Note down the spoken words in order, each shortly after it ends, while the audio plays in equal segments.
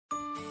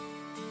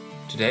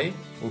Today,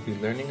 we'll be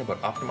learning about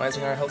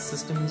optimizing our health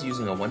systems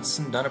using a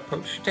once-and-done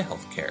approach to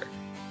healthcare.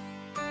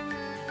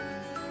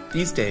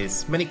 These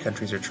days, many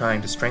countries are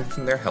trying to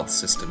strengthen their health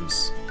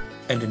systems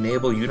and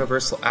enable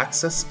universal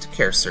access to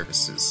care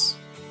services.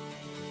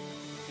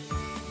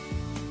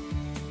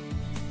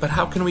 But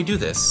how can we do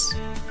this?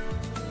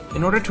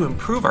 In order to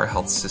improve our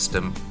health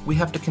system, we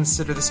have to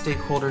consider the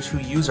stakeholders who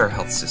use our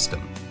health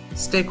system.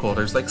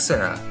 Stakeholders like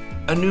Sarah,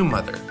 a new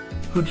mother,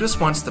 who just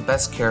wants the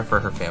best care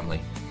for her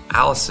family.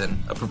 Allison,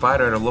 a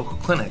provider at a local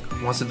clinic,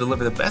 wants to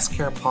deliver the best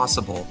care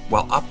possible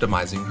while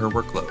optimizing her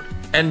workload.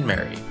 And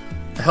Mary,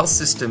 a health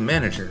system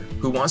manager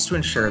who wants to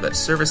ensure that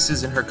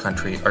services in her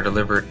country are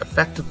delivered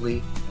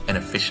effectively and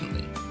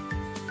efficiently.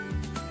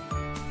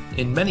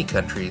 In many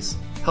countries,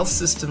 health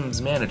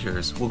systems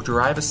managers will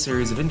derive a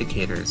series of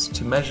indicators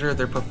to measure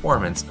their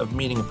performance of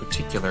meeting a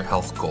particular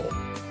health goal.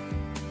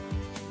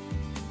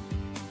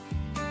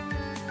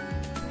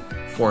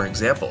 For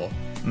example,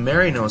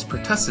 Mary knows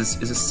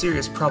pertussis is a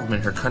serious problem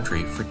in her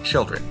country for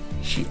children.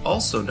 She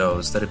also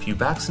knows that if you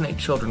vaccinate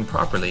children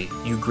properly,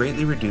 you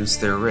greatly reduce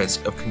their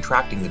risk of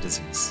contracting the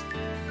disease.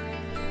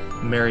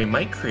 Mary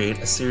might create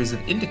a series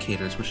of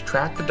indicators which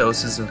track the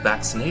doses of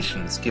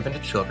vaccinations given to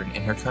children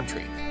in her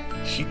country.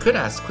 She could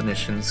ask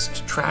clinicians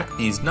to track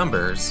these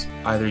numbers,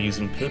 either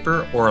using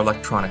paper or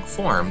electronic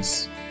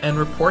forms, and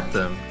report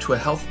them to a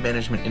health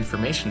management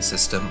information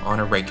system on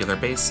a regular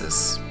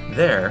basis.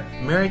 There,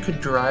 Mary could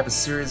derive a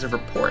series of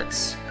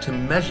reports to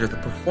measure the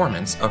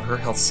performance of her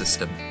health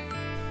system.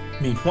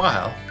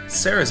 Meanwhile,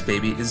 Sarah's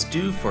baby is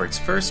due for its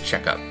first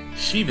checkup.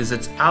 She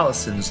visits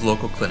Allison's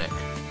local clinic.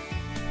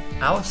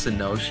 Allison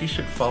knows she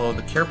should follow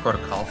the care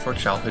protocol for a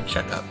childhood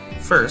checkup.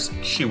 First,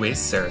 she weighs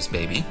Sarah's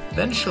baby,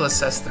 then she'll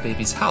assess the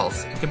baby's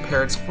health and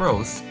compare its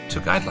growth to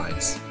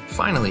guidelines.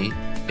 Finally,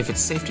 if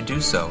it's safe to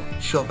do so,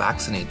 she'll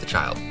vaccinate the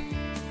child.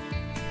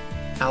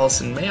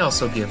 Allison may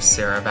also give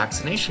Sarah a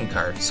vaccination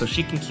card so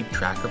she can keep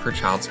track of her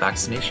child's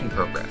vaccination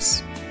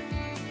progress.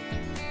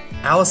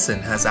 Allison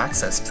has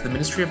access to the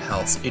Ministry of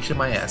Health's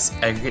HMIS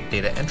Aggregate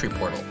Data Entry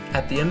Portal.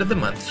 At the end of the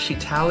month, she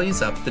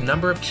tallies up the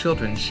number of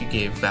children she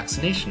gave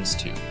vaccinations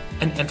to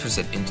and enters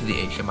it into the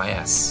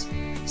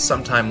HMIS.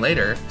 Sometime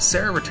later,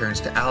 Sarah returns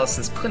to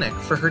Allison's clinic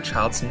for her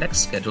child's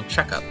next scheduled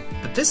checkup.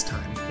 But this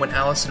time, when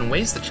Allison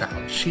weighs the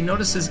child, she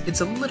notices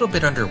it's a little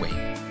bit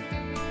underweight.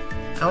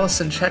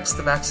 Allison checks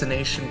the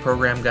vaccination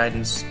program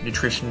guidance,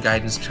 nutrition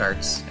guidance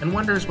charts, and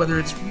wonders whether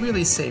it's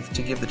really safe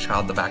to give the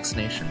child the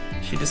vaccination.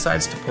 She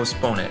decides to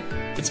postpone it.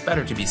 It's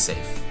better to be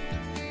safe.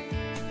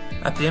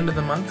 At the end of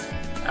the month,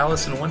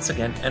 Allison once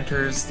again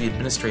enters the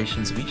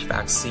administrations of each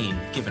vaccine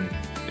given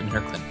in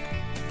her clinic.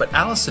 But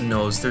Allison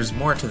knows there's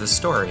more to the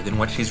story than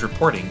what she's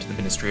reporting to the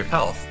Ministry of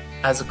Health.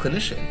 As a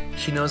clinician,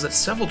 she knows that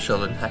several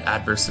children had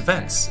adverse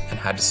events and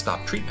had to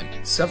stop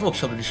treatment. Several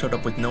children showed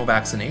up with no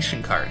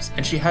vaccination cards,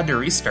 and she had to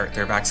restart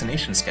their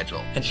vaccination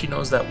schedule. And she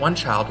knows that one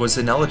child was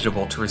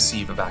ineligible to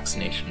receive a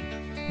vaccination.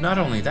 Not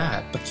only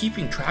that, but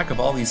keeping track of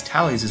all these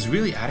tallies is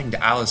really adding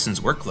to Allison's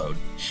workload.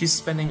 She's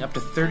spending up to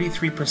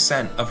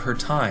 33% of her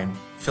time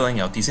filling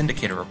out these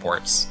indicator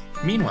reports.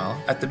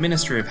 Meanwhile, at the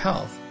Ministry of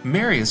Health,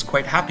 Mary is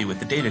quite happy with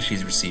the data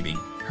she's receiving.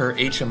 Her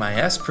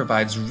HMIS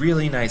provides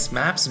really nice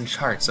maps and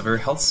charts of her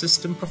health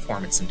system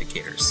performance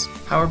indicators.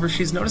 However,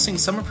 she's noticing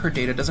some of her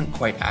data doesn't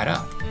quite add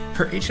up.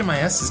 Her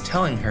HMIS is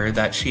telling her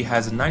that she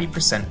has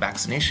 90%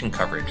 vaccination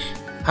coverage.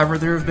 However,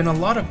 there have been a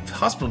lot of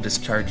hospital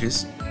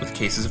discharges with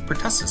cases of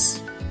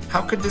pertussis.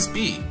 How could this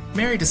be?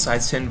 Mary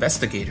decides to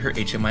investigate her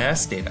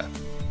HMIS data,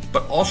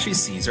 but all she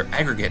sees are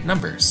aggregate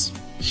numbers.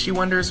 She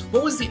wonders,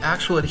 what was the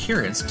actual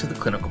adherence to the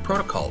clinical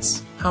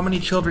protocols? How many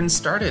children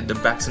started the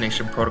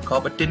vaccination protocol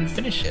but didn't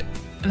finish it?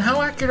 And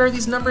how accurate are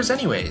these numbers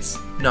anyways?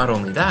 Not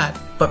only that,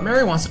 but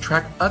Mary wants to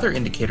track other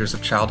indicators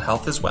of child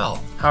health as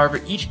well. However,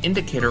 each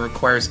indicator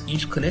requires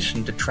each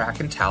clinician to track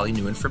and tally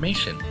new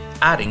information,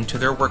 adding to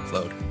their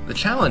workload. The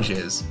challenge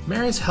is,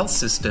 Mary's health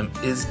system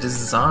is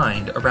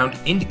designed around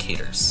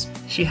indicators.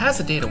 She has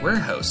a data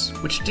warehouse,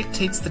 which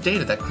dictates the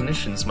data that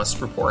clinicians must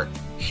report.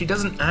 She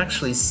doesn't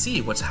actually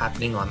see what's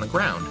happening on the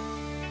ground.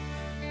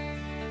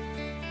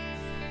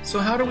 So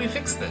how do we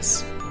fix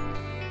this?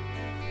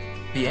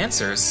 The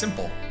answer is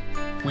simple.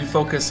 We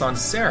focus on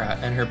Sarah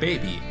and her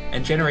baby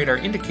and generate our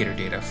indicator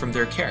data from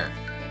their care.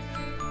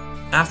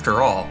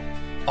 After all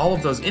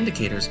of those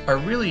indicators are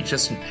really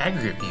just an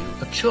aggregate view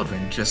of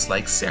children just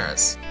like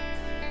Sarah's.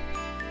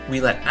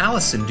 We let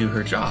Allison do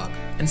her job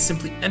and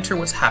simply enter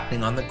what's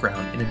happening on the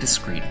ground in a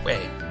discrete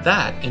way.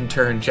 That, in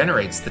turn,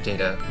 generates the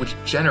data, which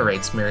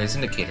generates Mary's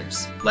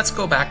indicators. Let's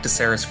go back to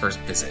Sarah's first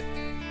visit.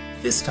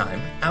 This time,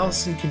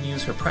 Allison can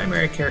use her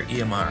primary care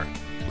EMR,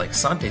 like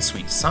Santé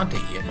Suite Santé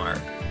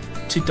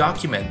EMR, to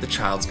document the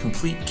child's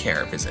complete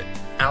care visit.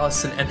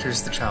 Allison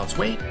enters the child's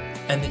weight,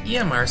 and the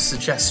EMR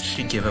suggests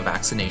she give a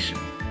vaccination.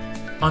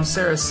 On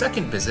Sarah's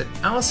second visit,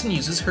 Allison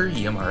uses her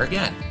EMR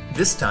again.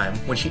 This time,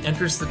 when she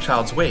enters the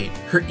child's weight,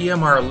 her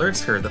EMR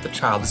alerts her that the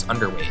child is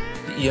underweight.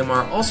 The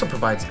EMR also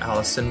provides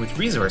Allison with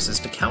resources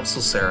to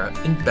counsel Sarah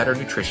in better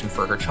nutrition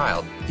for her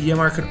child. The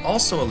EMR could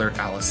also alert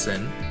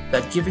Allison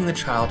that giving the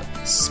child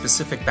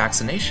specific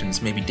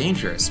vaccinations may be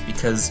dangerous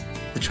because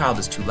the child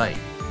is too light.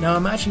 Now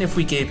imagine if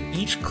we gave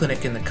each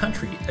clinic in the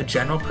country a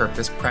general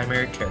purpose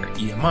primary care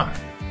EMR.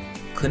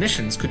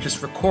 Clinicians could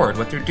just record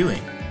what they're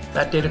doing.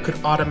 That data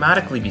could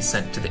automatically be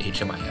sent to the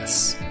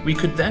HMIS. We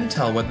could then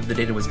tell whether the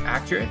data was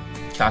accurate,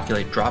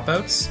 calculate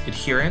dropouts,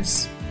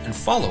 adherence, and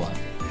follow-up,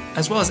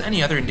 as well as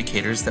any other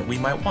indicators that we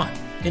might want.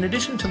 In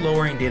addition to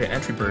lowering data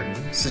entry burden,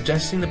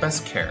 suggesting the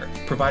best care,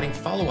 providing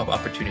follow-up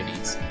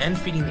opportunities, and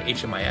feeding the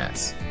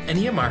HMIS, an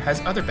EMR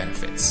has other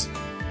benefits.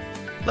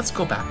 Let's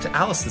go back to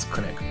Alice's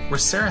clinic, where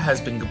Sarah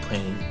has been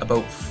complaining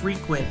about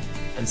frequent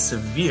and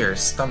severe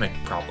stomach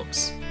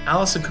problems.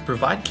 Allison could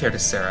provide care to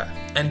Sarah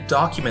and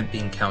document the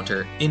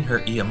encounter in her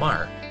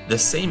EMR, the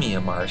same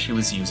EMR she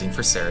was using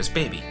for Sarah's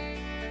baby.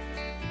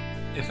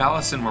 If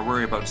Allison were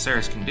worried about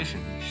Sarah's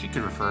condition, she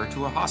could refer her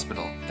to a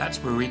hospital. That's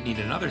where we'd need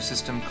another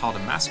system called a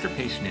master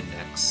patient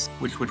index,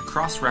 which would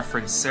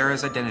cross-reference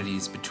Sarah's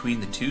identities between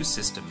the two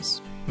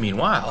systems.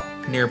 Meanwhile,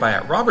 nearby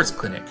at Robert's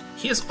clinic,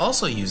 he is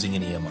also using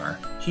an EMR.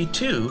 He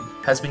too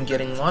has been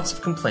getting lots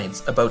of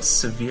complaints about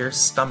severe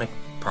stomach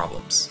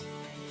problems.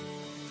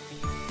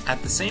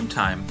 At the same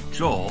time,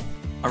 Joel,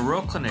 a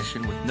rural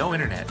clinician with no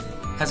internet,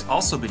 has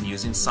also been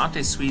using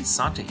Santé Suite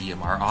Santé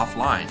EMR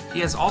offline. He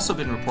has also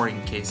been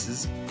reporting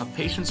cases of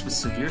patients with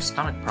severe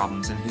stomach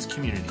problems in his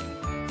community.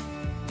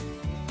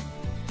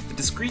 The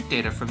discrete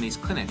data from these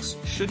clinics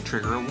should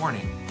trigger a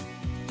warning.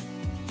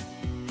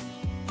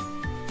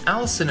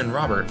 Allison and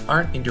Robert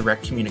aren't in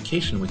direct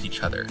communication with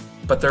each other,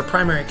 but their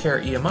primary care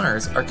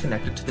EMRs are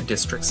connected to the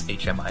district's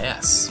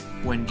HMIS.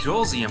 When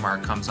Joel's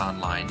EMR comes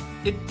online,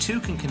 it too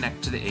can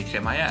connect to the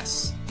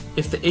HMIS.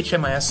 If the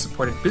HMIS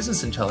supported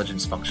business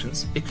intelligence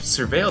functions, it could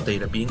surveil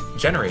data being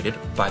generated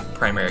by the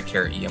primary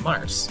care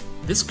EMRs.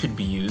 This could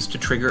be used to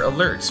trigger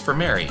alerts for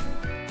Mary.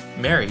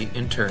 Mary,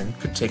 in turn,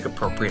 could take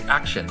appropriate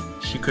action.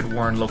 She could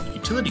warn local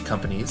utility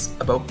companies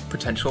about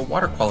potential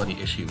water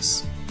quality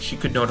issues. She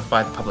could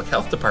notify the public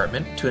health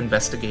department to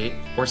investigate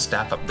or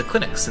staff up the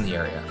clinics in the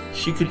area.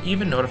 She could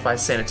even notify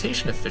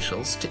sanitation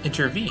officials to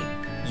intervene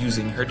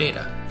using her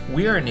data.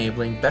 We are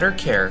enabling better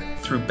care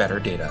through better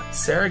data.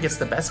 Sarah gets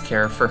the best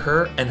care for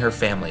her and her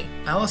family.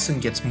 Allison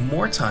gets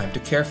more time to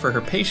care for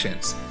her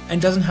patients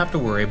and doesn't have to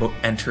worry about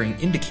entering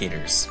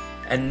indicators.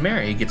 And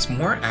Mary gets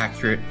more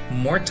accurate,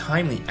 more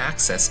timely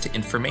access to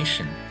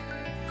information.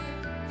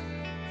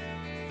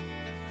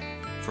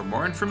 For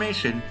more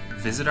information,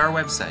 visit our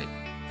website.